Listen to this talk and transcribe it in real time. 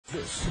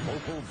This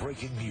local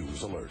breaking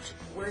news alert.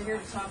 We're here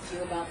to talk to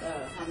you about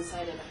the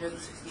homicide at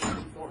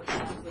 168th Fort.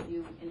 That's what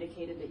you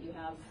indicated that you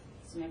have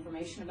some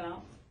information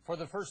about. For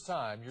the first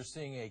time, you're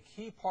seeing a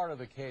key part of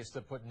the case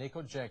that put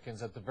Nikko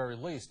Jenkins, at the very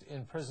least,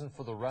 in prison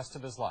for the rest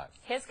of his life.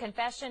 His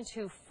confession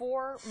to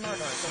 4 murders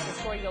is a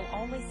story you'll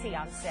only see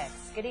on 6.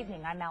 Good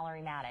evening, I'm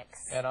Mallory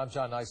Maddox. And I'm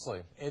John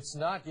Nicely. It's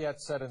not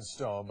yet set in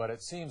stone, but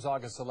it seems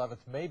August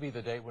 11th may be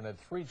the date when a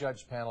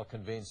 3-judge panel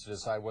convenes to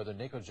decide whether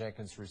Nikko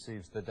Jenkins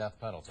receives the death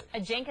penalty.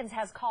 Jenkins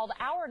has called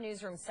our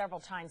newsroom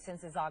several times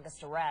since his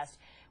August arrest.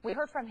 We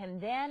heard from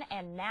him then,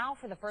 and now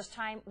for the first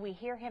time, we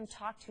hear him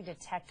talk to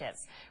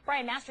detectives.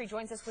 Brian Mastery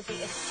joins us with the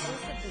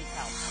exclusive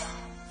details.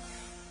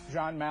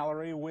 John,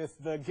 Mallory, with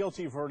the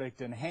guilty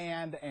verdict in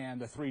hand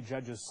and the 3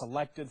 judges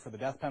selected for the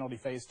death penalty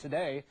phase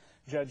today,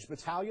 Judge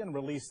Battalion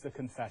released the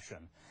confession.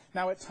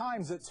 Now, at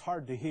times, it's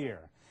hard to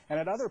hear. And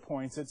at other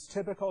points, it's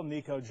typical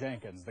Nikko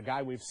Jenkins, the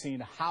guy we've seen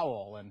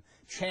howl and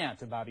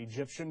chant about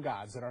Egyptian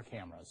gods at our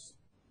cameras.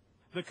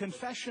 The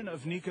confession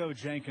of Nikko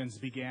Jenkins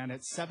began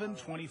at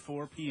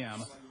 7:24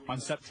 p.m. on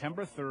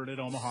September 3rd at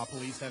Omaha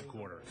Police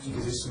Headquarters.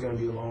 This is going to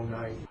be a long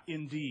night.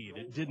 Indeed,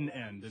 it didn't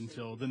end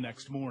until the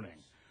next morning.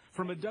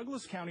 From a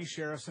Douglas County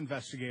Sheriff's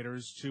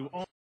investigators to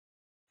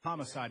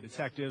homicide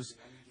detectives,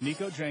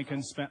 Nikko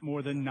Jenkins spent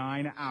more than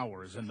 9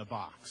 hours in the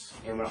box.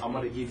 And I'm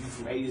going to give you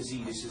from A to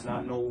Z. This is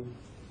not no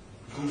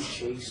goose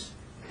chase.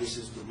 This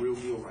is the real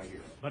deal right here.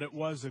 But it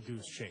was a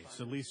goose chase,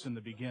 at least in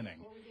the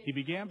beginning. He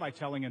began by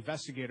telling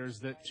investigators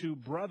that 2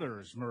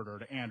 brothers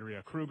murdered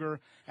Andrea Kruger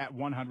at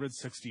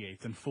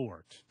 168th and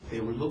Fort.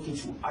 They were looking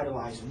to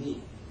idolize me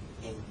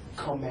and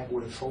come back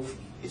with a trophy.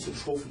 It's a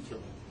trophy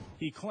killing.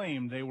 He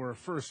claimed they were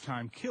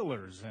first-time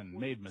killers and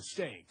made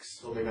mistakes.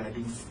 So they're going to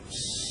do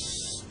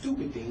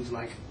stupid things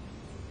like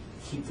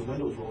keep the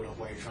windows rolled up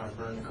while you're trying to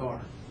burn the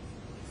car.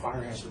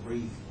 Fire has to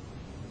breathe.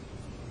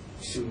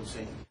 You see what I'm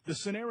saying? The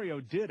scenario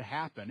did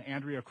happen.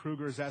 Andrea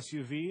Kruger's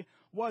SUV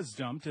was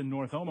dumped in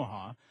North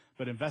Omaha,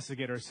 but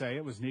investigators say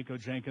it was Nikko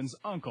Jenkins'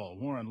 uncle,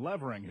 Warren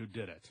Levering, who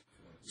did it.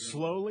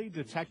 Slowly,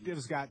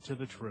 detectives got to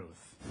the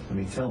truth. Let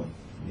me tell him,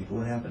 Nikko,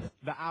 what happened?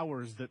 The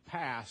hours that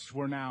passed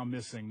were now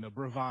missing the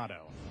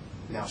bravado.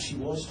 Now, she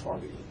was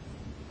targeted.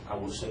 I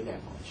will say that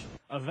much.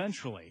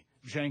 Eventually,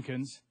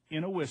 Jenkins,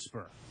 in a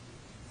whisper,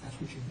 That's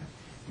what you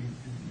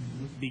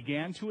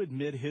began to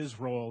admit his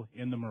role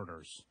in the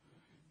murders.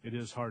 It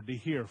is hard to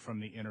hear from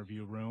the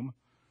interview room.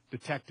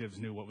 Detectives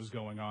knew what was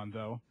going on,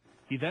 though.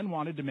 He then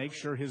wanted to make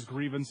sure his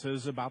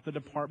grievances about the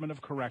Department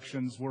of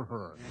Corrections were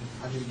heard.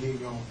 I just gave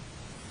y'all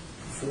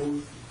 4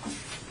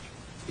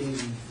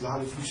 things. A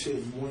lot of you said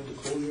you wanted the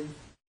closure.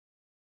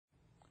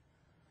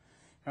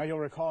 Now, you'll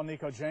recall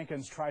Nikko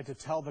Jenkins tried to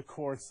tell the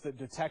courts that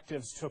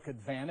detectives took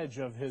advantage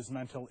of his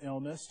mental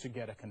illness to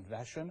get a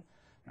confession.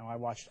 Now, I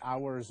watched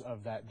hours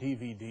of that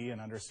DVD and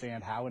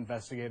understand how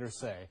investigators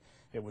say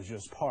it was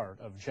just part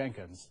of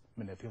Jenkins'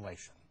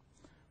 manipulation.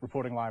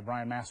 Reporting live,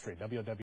 Brian Mastery, WW.